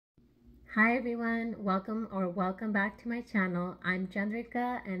Hi everyone, welcome back to my channel. I'm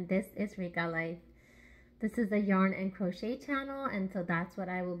Chandrika and this is Rika Life. This is a yarn and crochet channel, and so that's what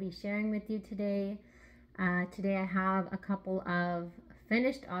I will be sharing with you today. Today I have a couple of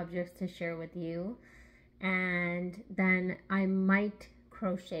finished objects to share with you, and then I might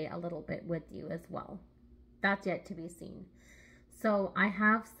crochet a little bit with you as well. That's yet to be seen. So I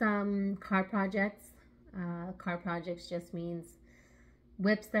have some car projects. Car projects just means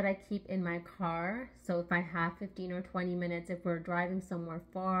whips that I keep in my car. So if I have 15 or 20 minutes, if we're driving somewhere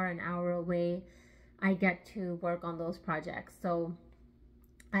far, an hour away, I get to work on those projects. So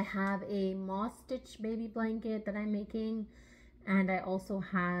I have a moss stitch baby blanket that I'm making, and I also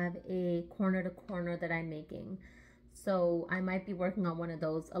have a corner to corner that I'm making. So I might be working on one of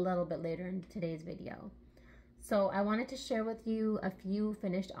those a little bit later in today's video. So I wanted to share with you a few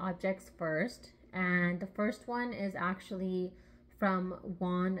finished objects first, and the first one is actually from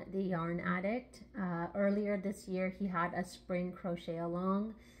Juan the Yarn Addict. Earlier this year he had a spring crochet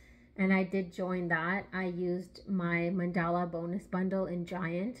along, and I did join that. I used my mandala bonus bundle in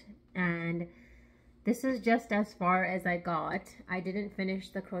Giant, and this is just as far as I got. I didn't finish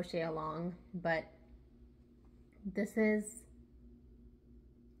the crochet along, but this is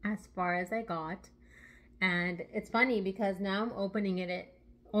as far as I got. And it's funny because now I'm opening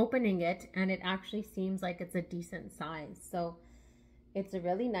it and it actually seems like it's a decent size. So it's a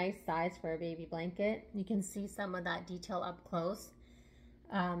really nice size for a baby blanket. You can see some of that detail up close.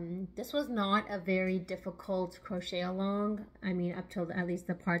 This was not a very difficult crochet along. I mean, up till at least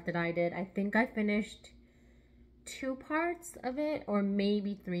the part that I did. I think I finished 2 parts of it, or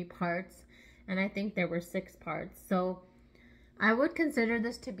maybe 3 parts, and I think there were 6 parts. So I would consider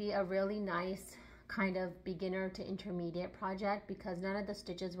this to be a really nice kind of beginner to intermediate project because none of the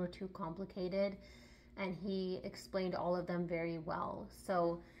stitches were too complicated, and he explained all of them very well.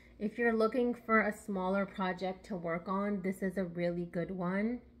 So if you're looking for a smaller project to work on, this is a really good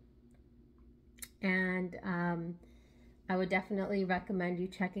one. And I would definitely recommend you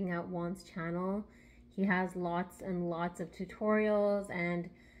checking out Juan's channel. He has lots and lots of tutorials and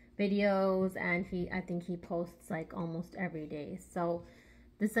videos, and I think he posts like almost every day. So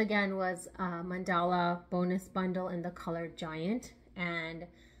this again was a mandala bonus bundle in the color Giant, and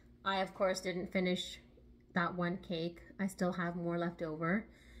I of course didn't finish that one cake. I still have more left over,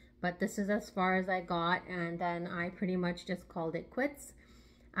 but this is as far as I got, and then I pretty much just called it quits.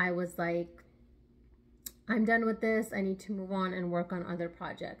 I was like, I'm done with this. I need to move on and work on other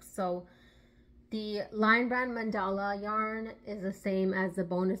projects. So the Line Brand mandala yarn is the same as the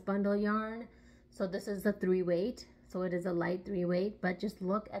bonus bundle yarn. So this is the 3-weight. So it is a light 3-weight, but just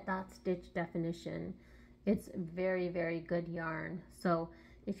look at that stitch definition. It's very, very good yarn. So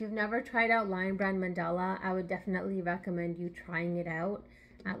if you've never tried out Line Brand mandala, I would definitely recommend you trying it out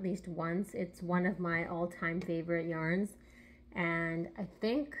at least once. It's one of my all-time favorite yarns, and I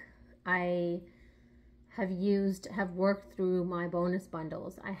think I have worked through my bonus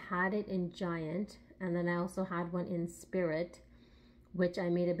bundles. I had it in Giant, and then I also had one in Spirit, which I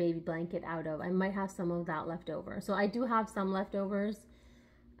made a baby blanket out of. I might have some of that left over. So I do have some leftovers.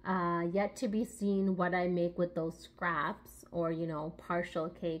 Yet to be seen what I make with those scraps, or you know, partial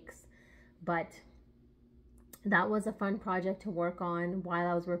cakes. But that was a fun project to work on while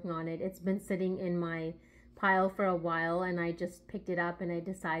I was working on it. It's been sitting in my pile for a while, and I just picked it up and I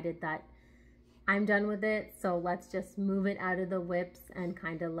decided that I'm done with it. So let's just move it out of the whips and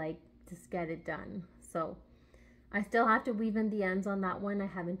kind of like just get it done. So I still have to weave in the ends on that one. I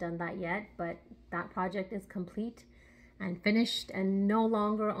haven't done that yet, but that project is complete and finished and no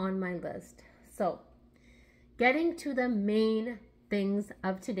longer on my list. So getting to the main things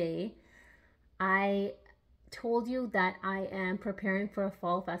of today, I told you that I am preparing for a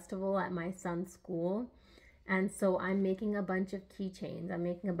fall festival at my son's school, and so I'm making a bunch of keychains. I'm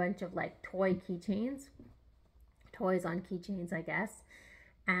making a bunch of like toy keychains, toys on keychains, I guess.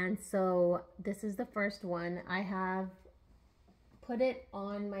 And so this is the first one. I have put it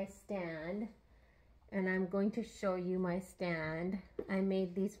on my stand, and I'm going to show you my stand. I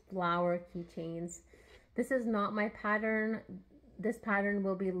made these flower keychains. This is not my pattern. This pattern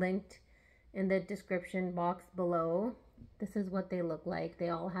will be linked in the description box below. This is what they look like. They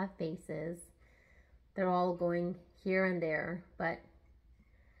all have faces. They're all going here and there, but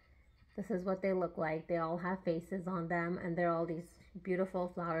this is what they look like. They all have faces on them, and they're all these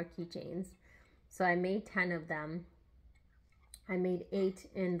beautiful flower keychains. So I made 10 of them. I made 8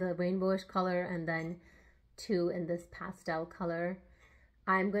 in the rainbowish color and then 2 in this pastel color.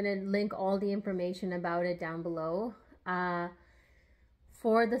 I'm going to link all the information about it down below.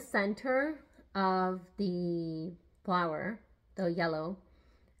 For the center of the flower, the yellow,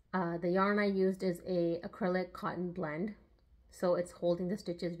 The yarn I used is a acrylic cotton blend, so it's holding the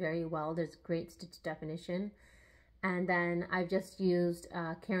stitches very well. There's great stitch definition. And then I've just used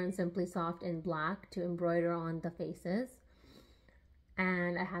Caron Simply Soft in black to embroider on the faces.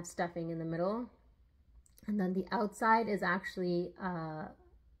 And I have stuffing in the middle. And then the outside is actually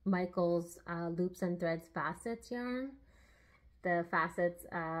Michael's Loops and Threads Facets yarn. The facets,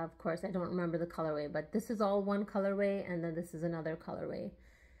 of course, I don't remember the colorway, but this is all one colorway, and then this is another colorway.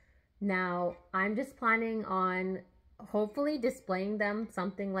 Now, I'm just planning on hopefully displaying them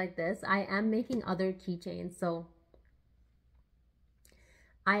something like this. I am making other keychains, so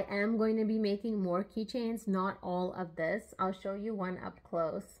I am going to be making more keychains, not all of this. I'll show you one up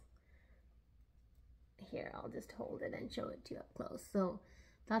close. Here, I'll just hold it and show it to you up close. So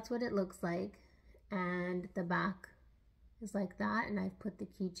that's what it looks like, and the back is like that, and I've put the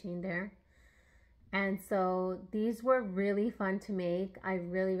keychain there. And so these were really fun to make. I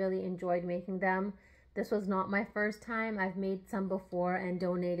really enjoyed making them. This was not my first time. I've made some before and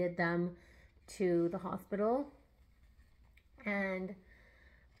donated them to the hospital. And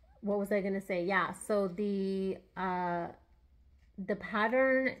what was I gonna say? Yeah, so the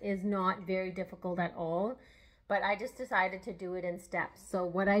pattern is not very difficult at all, but I just decided to do it in steps. So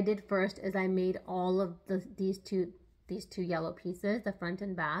what I did first is I made all of these two yellow pieces, the front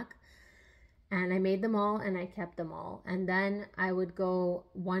and back, and I made them all and I kept them all. And then I would go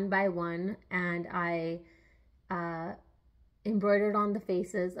one by one and I embroidered on the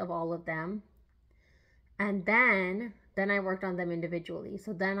faces of all of them. And then I worked on them individually.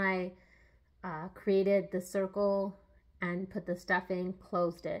 So then I created the circle and put the stuffing,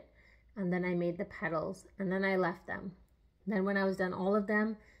 closed it, and then I made the petals, and then I left them. Then when I was done all of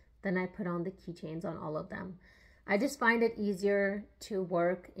them, then I put on the keychains on all of them. I just find it easier to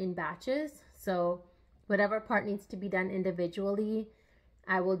work in batches. So whatever part needs to be done individually,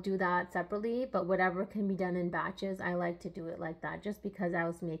 I will do that separately, but whatever can be done in batches, I like to do it like that, just because I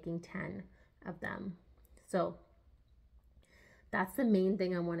was making 10 of them. So that's the main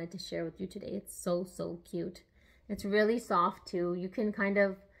thing I wanted to share with you today. It's so cute. It's really soft too. You can kind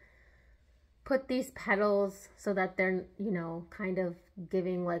of put these petals so that they're, you know, kind of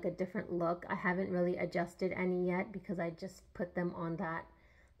giving like a different look. I haven't really adjusted any yet because I just put them on that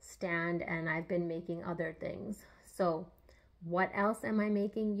stand and I've been making other things. So what else am I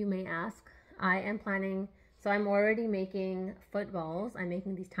making, you may ask? I am planning, so I'm already making footballs. I'm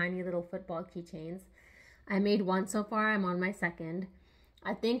making these tiny little football keychains. I made one so far. I'm on my second.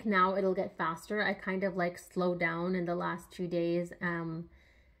 I think now it'll get faster. I kind of like slowed down in the last 2 days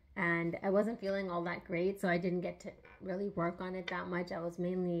and I wasn't feeling all that great, so I didn't get to really work on it that much. I was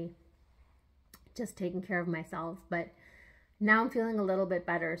mainly just taking care of myself, but now I'm feeling a little bit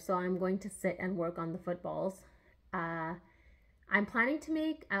better, so I'm going to sit and work on the footballs. I'm planning to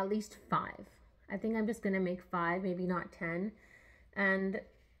make at least 5. I think I'm just going to make 5, maybe not 10. And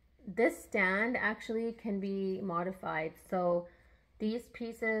this stand actually can be modified, so these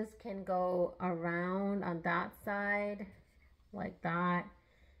pieces can go around on that side like that.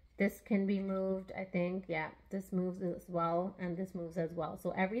 This can be moved, I think. Yeah, this moves as well, and this moves as well. So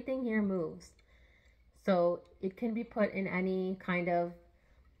everything here moves. So it can be put in any kind of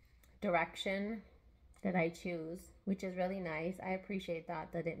direction that I choose, which is really nice. I appreciate that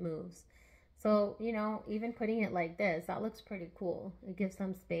it moves. So, you know, even putting it like this, that looks pretty cool. It gives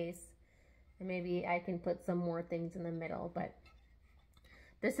some space, and maybe I can put some more things in the middle. But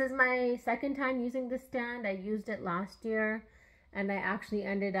this is my second time using this stand. I used it last year, and I actually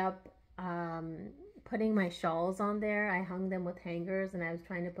ended up putting my shawls on there. I hung them with hangers, and I was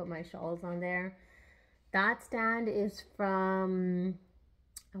trying to put my shawls on there. That stand is from,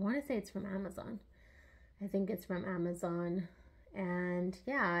 I want to say it's from Amazon. I think it's from Amazon, and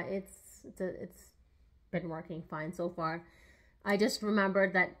yeah, it's been working fine so far. I just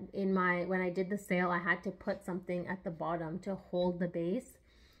remembered that when I did the sale, I had to put something at the bottom to hold the base.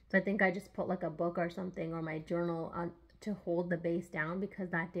 So I think I just put like a book or something, or my journal on to hold the base down, because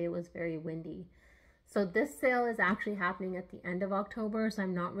that day was very windy. So this sale is actually happening at the end of October, so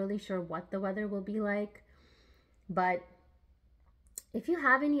I'm not really sure what the weather will be like. But if you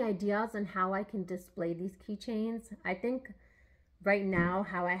have any ideas on how I can display these keychains, I think right now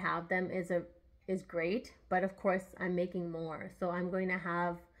how I have them is great, but of course I'm making more. So I'm going to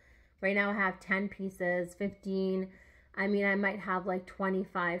have, right now I have 10 pieces, 15. I mean, I might have like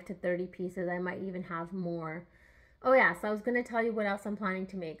 25 to 30 pieces. I might even have more. Oh yeah, so I was going to tell you what else I'm planning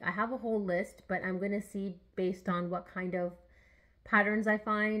to make. I have a whole list, but I'm going to see based on what kind of patterns I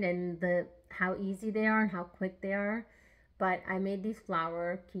find and how easy they are and how quick they are. But I made these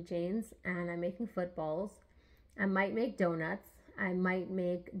flower keychains, and I'm making footballs. I might make donuts. I might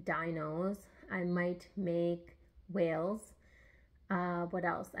make dinos. I might make whales. What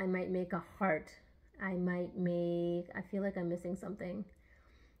else? I might make a heart. I might make, I feel like I'm missing something.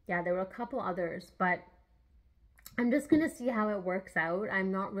 Yeah, there were a couple others, but I'm just going to see how it works out.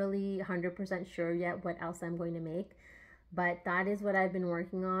 I'm not really 100% sure yet what else I'm going to make, but that is what I've been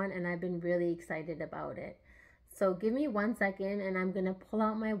working on, and I've been really excited about it. So give me 1 second, and I'm going to pull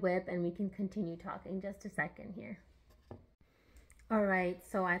out my whip, and we can continue talking. Just a second here. All right,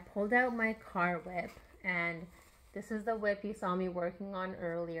 so I pulled out my car whip, and this is the whip you saw me working on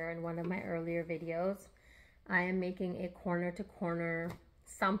earlier in one of my earlier videos. I am making a corner to corner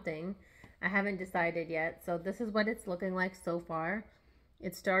something. I haven't decided yet. So this is what it's looking like so far.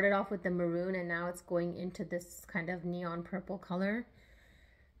 It started off with the maroon and now it's going into this kind of neon purple color.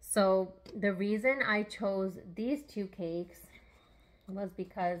 So the reason I chose these two cakes was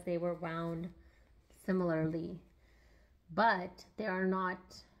because they were wound similarly, but they are not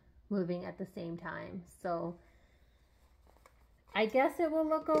moving at the same time. So I guess it will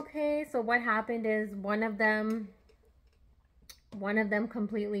look okay. So what happened is one of them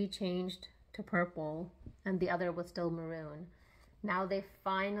completely changed to purple and the other was still maroon. Now they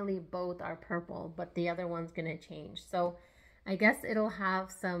finally both are purple, but the other one's gonna change. So I guess it'll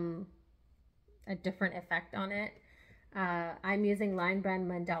have a different effect on it. I'm using Line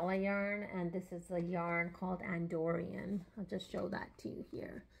Brand Mandala yarn, and this is a yarn called Andorian. I'll just show that to you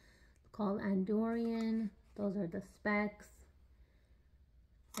here. It's called Andorian. Those are the specs.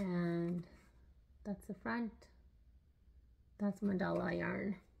 And that's the front. That's mandala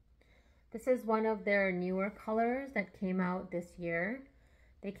yarn. This is one of their newer colors that came out this year.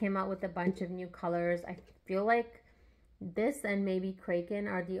 They came out with a bunch of new colors. I feel like this and maybe Kraken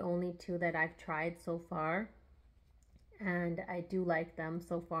are the only two that I've tried so far, and I do like them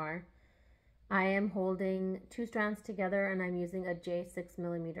so far. I am holding 2 strands together, and I'm using a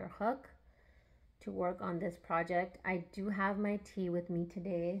J6mm hook to work on this project. I do have my tea with me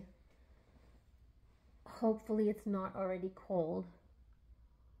today. Hopefully it's not already cold.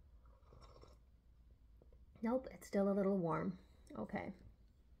 Nope, it's still a little warm. Okay.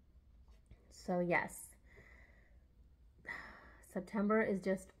 So yes, September is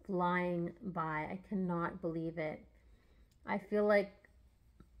just flying by. I cannot believe it. I feel like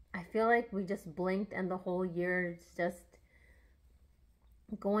we just blinked and the whole year is just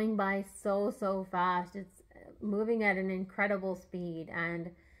going by so fast. It's moving at an incredible speed, and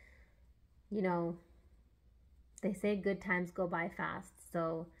you know, they say good times go by fast.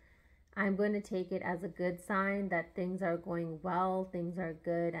 So I'm going to take it as a good sign that things are going well, things are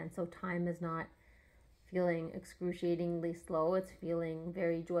good, and so time is not feeling excruciatingly slow. It's feeling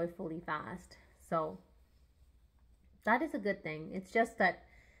very joyfully fast. So that is a good thing. It's just that,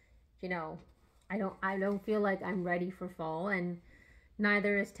 you know, I don't feel like I'm ready for fall, and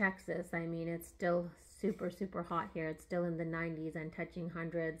neither is Texas. I mean, it's still super hot here. It's still in the 90s and touching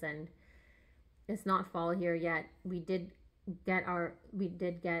hundreds, and it's not fall here yet. We did get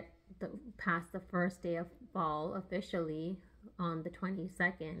past the first day of fall officially on the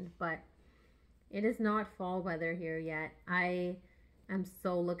 22nd, but it is not fall weather here yet. I am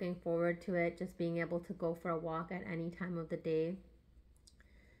so looking forward to it, just being able to go for a walk at any time of the day.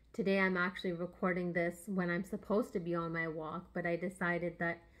 Today I'm actually recording this when I'm supposed to be on my walk, but I decided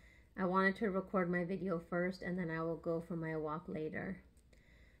that I wanted to record my video first and then I will go for my walk later.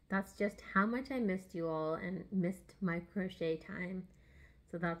 That's just how much I missed you all and missed my crochet time.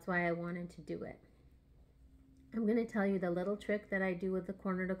 So that's why I wanted to do it. I'm going to tell you the little trick that I do with the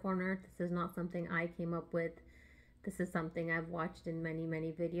corner to corner. This is not something I came up with. This is something I've watched in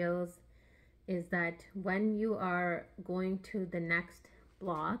many videos. Is that when you are going to the next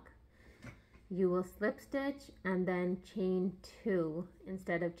block, you will slip stitch and then chain 2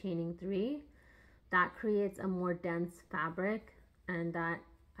 instead of chaining 3. That creates a more dense fabric, and that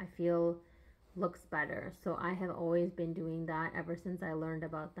I feel looks better. So I have always been doing that ever since I learned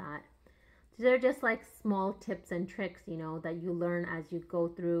about that. They're just like small tips and tricks, you know, that you learn as you go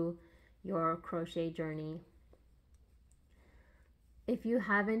through your crochet journey. If you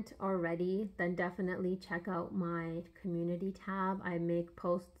haven't already, then definitely check out my community tab. I make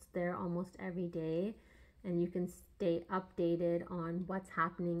posts there almost every day, and you can stay updated on what's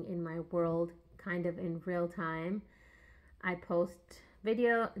happening in my world kind of in real time. I post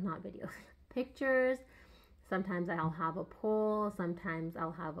pictures. Sometimes I'll have a poll, sometimes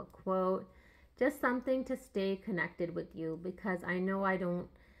I'll have a quote, just something to stay connected with you, because I know I don't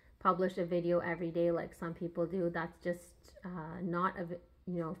publish a video every day like some people do. That's just not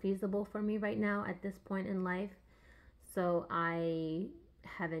feasible for me right now at this point in life. So I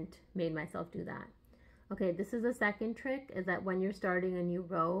haven't made myself do that. Okay, this is the second trick, is that when you're starting a new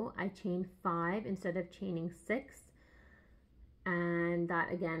row, I chain 5 instead of chaining 6. And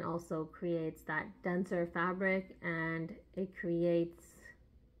that again also creates that denser fabric, and it creates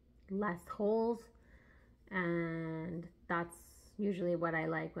less holes, and that's usually what I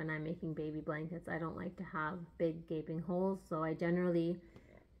like when I'm making baby blankets. I don't like to have big gaping holes, so I generally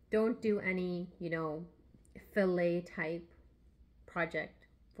don't do any, you know, fillet type project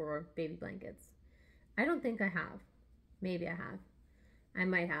for baby blankets. I don't think I have. Maybe I have. I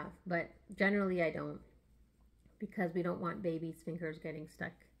might have, but generally I don't, because we don't want baby's fingers getting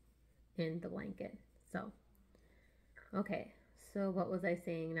stuck in the blanket. So, okay. So what was I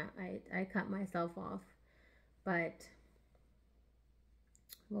saying now? I cut myself off, but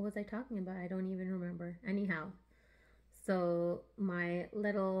what was I talking about? I don't even remember. Anyhow, so my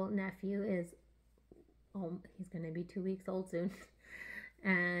little nephew is, oh, he's going to be 2 weeks old soon.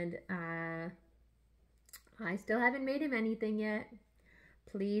 And I still haven't made him anything yet.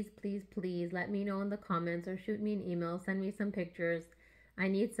 Please, please, please let me know in the comments, or shoot me an email, send me some pictures. I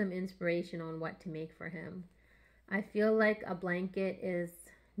need some inspiration on what to make for him. I feel like a blanket is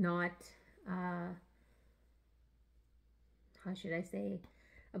not, how should I say?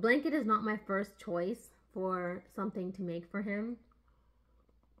 A blanket is not my first choice for something to make for him.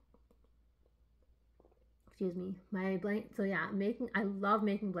 Excuse me. So yeah, I love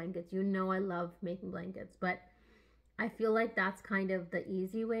making blankets. You know I love making blankets, but I feel like that's kind of the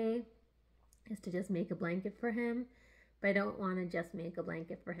easy way, is to just make a blanket for him. But I don't want to just make a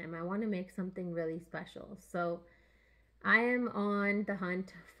blanket for him. I want to make something really special. So I am on the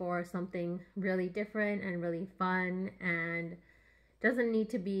hunt for something really different and really fun, and doesn't need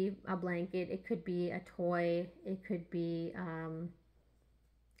to be a blanket. It could be a toy. It could be,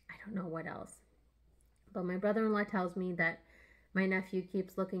 I don't know what else. But my brother-in-law tells me that my nephew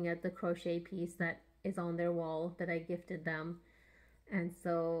keeps looking at the crochet piece that is on their wall that I gifted them. And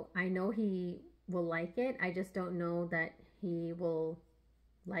so I know he will like it. I just don't know that he will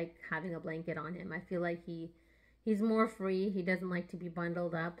like having a blanket on him. I feel like he's more free. He doesn't like to be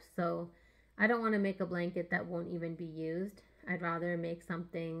bundled up. So I don't want to make a blanket that won't even be used. I'd rather make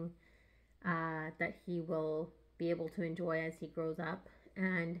something that he will be able to enjoy as he grows up.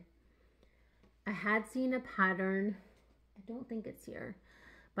 And I had seen a pattern, I don't think it's here,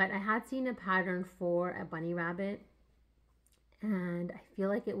 but I had seen a pattern for a bunny rabbit, and I feel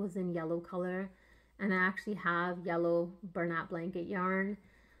like it was in yellow color, and I actually have yellow burlap blanket yarn.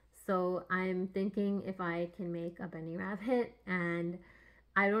 So I'm thinking if I can make a bunny rabbit, and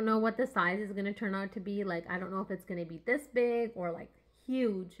I don't know what the size is going to turn out to be. Like, I don't know if it's going to be this big or like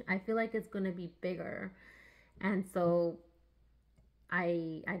huge. I feel like it's going to be bigger. And so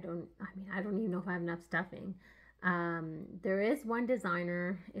I don't even know if I have enough stuffing. There is one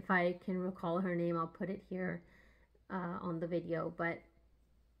designer, if I can recall her name, I'll put it here on the video, but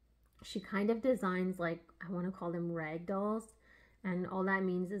she kind of designs, like, I want to call them rag dolls. And all that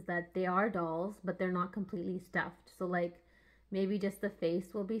means is that they are dolls, but they're not completely stuffed. So like maybe just the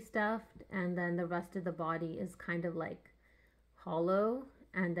face will be stuffed, and then the rest of the body is kind of like hollow,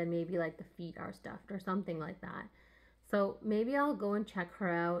 and then maybe like the feet are stuffed or something like that. So maybe I'll go and check her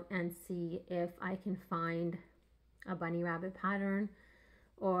out and see if I can find a bunny rabbit pattern,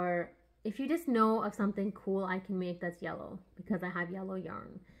 or if you just know of something cool I can make that's yellow, because I have yellow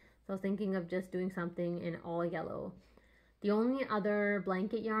yarn. So I was thinking of just doing something in all yellow. The only other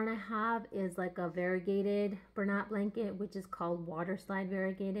blanket yarn I have is like a variegated burlap blanket, which is called water slide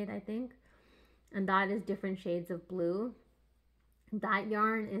variegated, I think. And that is different shades of blue. That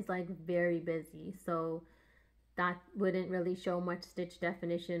yarn is like very busy, so that wouldn't really show much stitch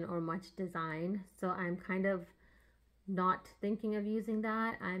definition or much design. So I'm kind of not thinking of using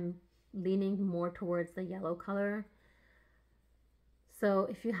that. I'm leaning more towards the yellow color. So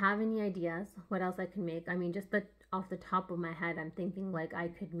if you have any ideas what else I can make, I mean, just off the top of my head, I'm thinking like I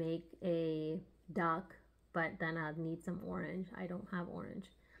could make a duck, but then I'd need some orange. I don't have orange,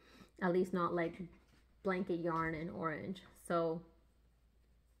 at least not like blanket yarn and orange. So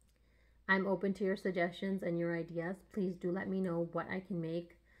I'm open to your suggestions and your ideas. Please do let me know what I can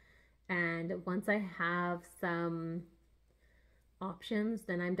make. And once I have some options,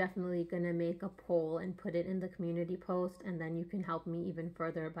 then I'm definitely going to make a poll and put it in the community post, and then you can help me even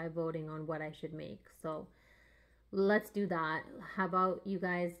further by voting on what I should make. So let's do that. How about you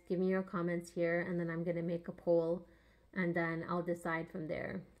guys give me your comments here, and then I'm going to make a poll, and then I'll decide from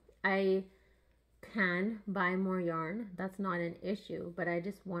there. I can buy more yarn. That's not an issue, but I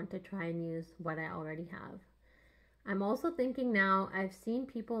just want to try and use what I already have. I'm also thinking now, I've seen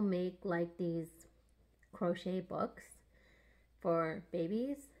people make like these crochet books for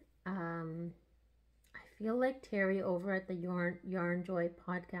babies. I feel like Terry over at the Yarn Joy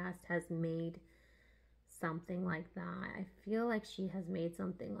podcast has made something like that. I feel like she has made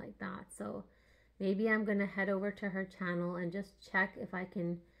something like that. So maybe I'm going to head over to her channel and just check if I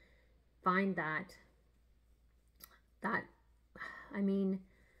can find that. I mean,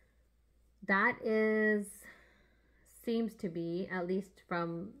 that seems to be, at least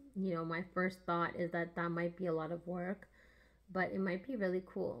from, you know, my first thought is that might be a lot of work, but it might be really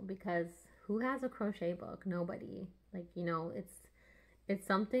cool because who has a crochet book? Nobody. Like, you know, it's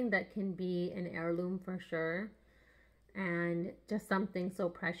something that can be an heirloom for sure, and just something so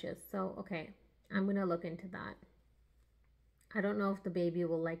precious. So, okay, I'm going to look into that. I don't know if the baby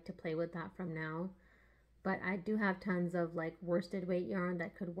will like to play with that from now, but I do have tons of like worsted weight yarn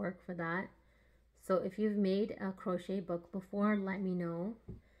that could work for that. So if you've made a crochet book before, let me know.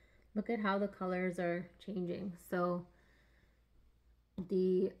 Look at how the colors are changing. So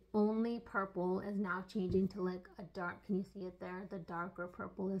the only purple is now changing to like a dark, can you see it there? The darker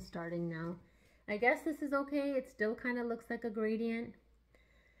purple is starting now. I guess this is okay. It still kind of looks like a gradient.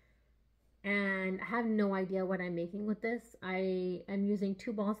 And I have no idea what I'm making with this. I am using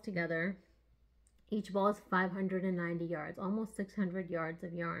 2 balls together. Each ball is 590 yards, almost 600 yards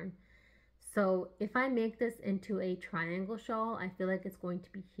of yarn. So if I make this into a triangle shawl, I feel like it's going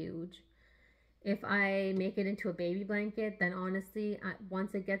to be huge. If I make it into a baby blanket, then honestly,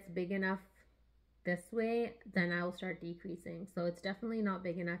 once it gets big enough this way, then I will start decreasing. So it's definitely not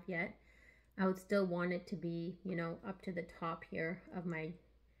big enough yet. I would still want it to be, you know, up to the top here of my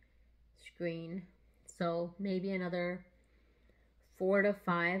screen. So maybe another 4 to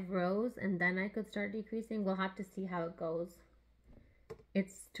 5 rows, and then I could start decreasing. We'll have to see how it goes.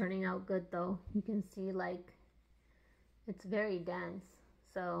 It's turning out good though. You can see like it's very dense,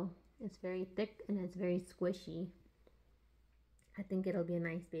 so it's very thick and it's very squishy. I think it'll be a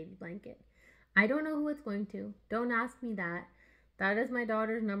nice baby blanket. I don't know who it's going to. Don't ask me that. That is my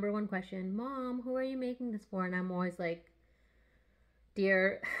daughter's #1 question. Mom, who are you making this for? And I'm always like,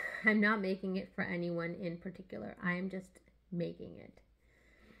 dear, I'm not making it for anyone in particular. I am just making it.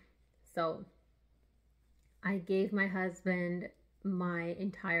 So I gave my husband my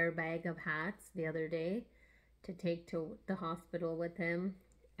entire bag of hats the other day to take to the hospital with him,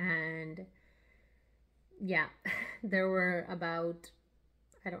 and yeah, there were about,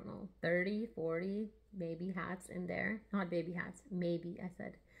 I don't know, 30, 40 baby hats in there. Not baby hats, maybe, I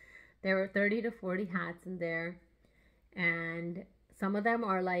said. There were 30 to 40 hats in there, and some of them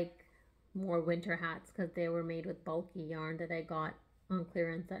are like more winter hats because they were made with bulky yarn that I got on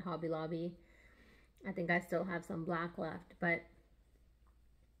clearance at Hobby Lobby. I think I still have some black left, but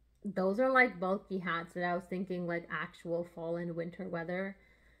those are like bulky hats that I was thinking like actual fall and winter weather.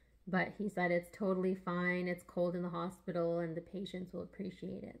 But he said it's totally fine. It's cold in the hospital and the patients will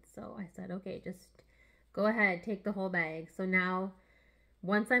appreciate it. So I said, okay, just go ahead, take the whole bag. So now,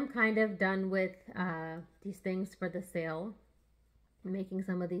 once I'm kind of done with these things for the sale, making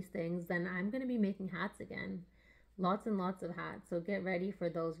some of these things, then I'm going to be making hats again. Lots and lots of hats. So get ready for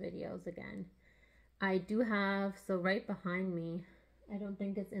those videos again. I do have, so right behind me, I don't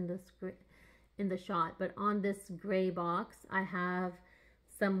think it's in the shot, but on this gray box, I have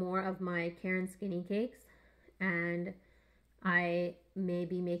some more of my Karen Skinny Cakes, and I may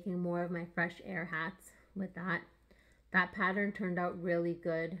be making more of my Fresh Air hats with that. That pattern turned out really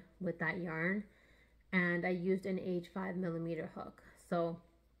good with that yarn, and I used an H5mm hook. So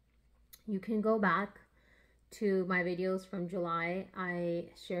you can go back to my videos from July.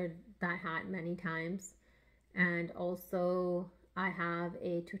 I shared that hat many times, and also I have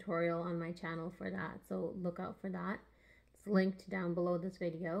a tutorial on my channel for that, so look out for that. It's linked down below this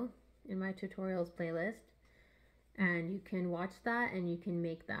video in my tutorials playlist, and you can watch that and you can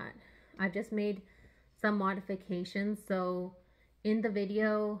make that. I've just made some modifications. So in the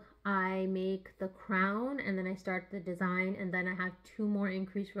video I make the crown and then I start the design, and then I have 2 more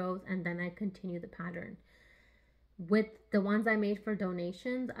increase rows, and then I continue the pattern. With the ones I made for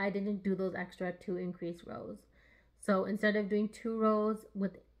donations, I didn't do those extra 2 increase rows. So instead of doing 2 rows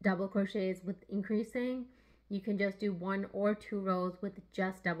with double crochets with increasing, you can just do 1 or 2 rows with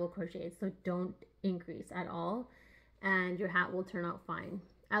just double crochets. So don't increase at all, and your hat will turn out fine.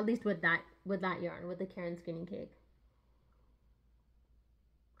 At least with that yarn, with the Karen Skinny Cake.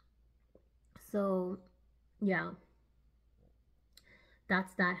 So yeah,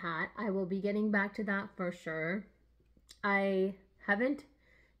 that's that hat. I will be getting back to that for sure. I haven't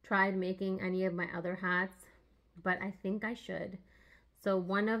tried making any of my other hats, but I think I should. So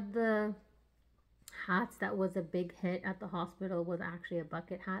one of the hats that was a big hit at the hospital was actually a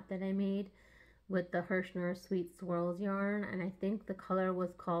bucket hat that I made with the Hirschner Sweet Swirls yarn, and I think the color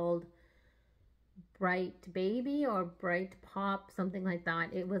was called Bright Baby or Bright Pop, something like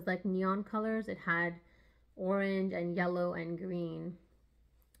that. It was like neon colors. It had orange and yellow and green.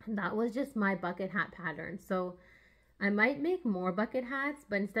 And that was just my bucket hat pattern. So I might make more bucket hats,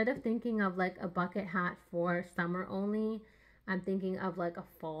 but instead of thinking of like a bucket hat for summer only, I'm thinking of like a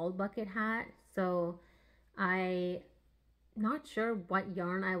fall bucket hat. So I'm not sure what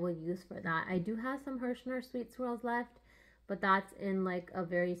yarn I will use for that. I do have some Hirschner Sweet Swirls left, but that's in like a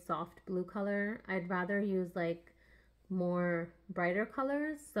very soft blue color. I'd rather use like more brighter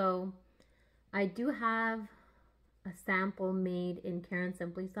colors. So I do have a sample made in Caron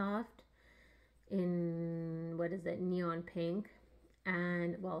Simply Soft in, what is it, neon pink.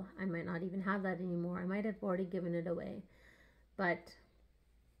 And well, I might not even have that anymore. I might have already given it away, but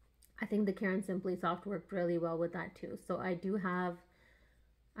I think the Caron Simply Soft worked really well with that too. So I do have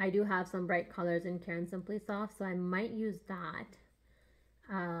some bright colors in Caron Simply Soft, so I might use that.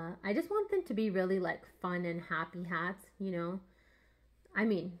 I just want them to be really like fun and happy hats, you know. I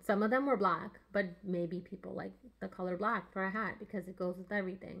mean, some of them were black, but maybe people like the color black for a hat because it goes with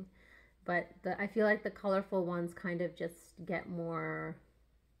everything. But I feel like the colorful ones kind of just get more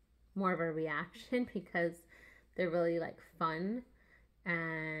of a reaction because they're really like fun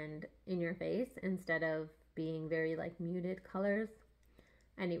and in your face instead of being very like muted colors.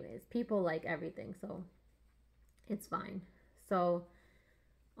 Anyways, people like everything, so it's fine. So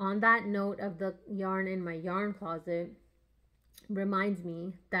on that note of the yarn in my yarn closet, reminds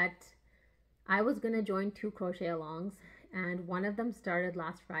me that I was gonna join 2 crochet alongs, and one of them started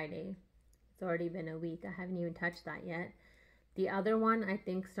last Friday. It's already been a week. I haven't even touched that yet. The other one I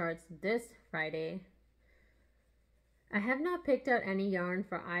think starts this Friday. I have not picked out any yarn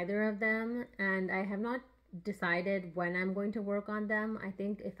for either of them, and I have not decided when I'm going to work on them. I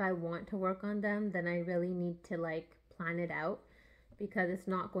think if I want to work on them, then I really need to like plan it out because it's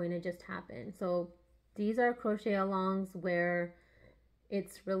not going to just happen. So these are crochet alongs where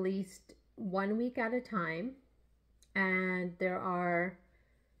it's released 1 week at a time, and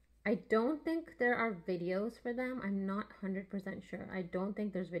I don't think there are videos for them. I'm not 100% sure. I don't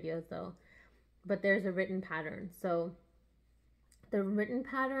think there's videos though, but there's a written pattern. So the written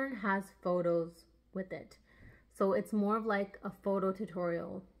pattern has photos with it. So it's more of like a photo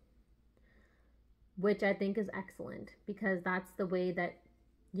tutorial, which I think is excellent because that's the way that,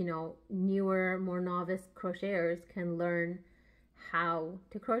 you know, newer, more novice crocheters can learn how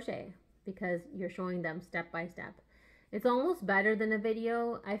to crochet because you're showing them step by step. It's almost better than a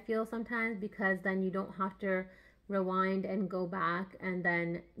video, I feel sometimes, because then you don't have to rewind and go back and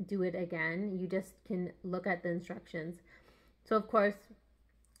then do it again. You just can look at the instructions. So of course,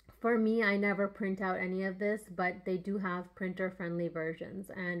 for me, I never print out any of this, but they do have printer-friendly versions.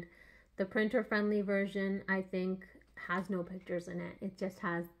 And the printer-friendly version, I think, has no pictures in it. It just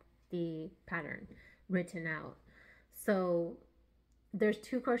has the pattern written out. So there's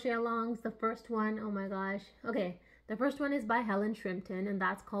 2 crochet alongs. The first one, oh my gosh. Okay, the first one is by Helen Shrimpton, and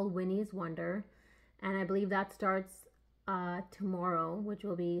that's called Winnie's Wonder. And I believe that starts tomorrow, which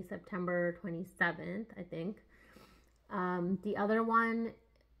will be September 27th, I think. The other one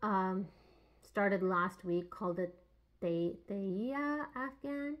started last week, called it Theia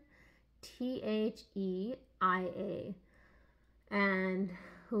Afghan, Theia. And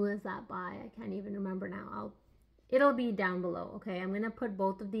who is that by? I can't even remember now. It'll be down below, okay? I'm gonna put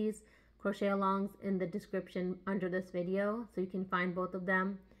both of these crochet alongs in the description under this video so you can find both of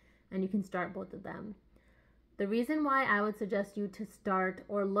them and you can start both of them. The reason why I would suggest you to start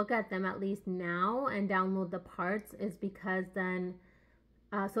or look at them at least now and download the parts is because then,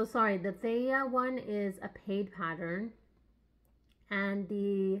 the Theia one is a paid pattern, and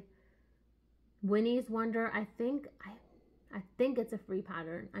the Winnie's Wonder, I think it's a free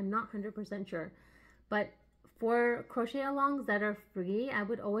pattern. I'm not 100% sure, but for crochet alongs that are free, I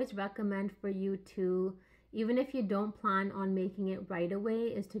would always recommend for you to, even if you don't plan on making it right away,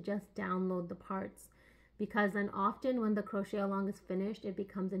 is to just download the parts, because then often when the crochet along is finished, it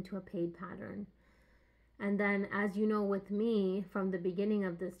becomes into a paid pattern. And then, as you know, with me from the beginning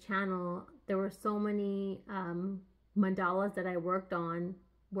of this channel, there were so many mandalas that I worked on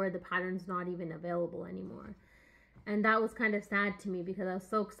where the pattern's not even available anymore. And that was kind of sad to me because I was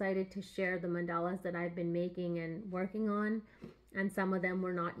so excited to share the mandalas that I've been making and working on, and some of them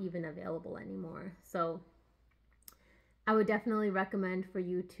were not even available anymore. So I would definitely recommend for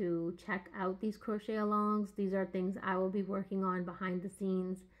you to check out these crochet alongs. These are things I will be working on behind the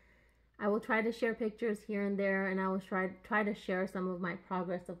scenes. I will try to share pictures here and there, and I will try to share some of my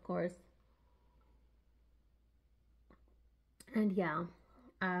progress, of course. And yeah,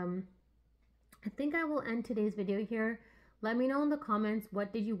 I think I will end today's video here. Let me know in the comments,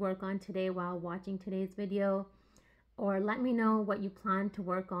 what did you work on today while watching today's video? Or let me know what you plan to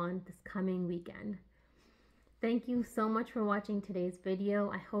work on this coming weekend. Thank you so much for watching today's video.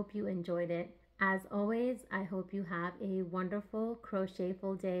 I hope you enjoyed it. As always, I hope you have a wonderful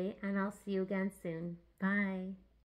crochetful day, and I'll see you again soon. Bye.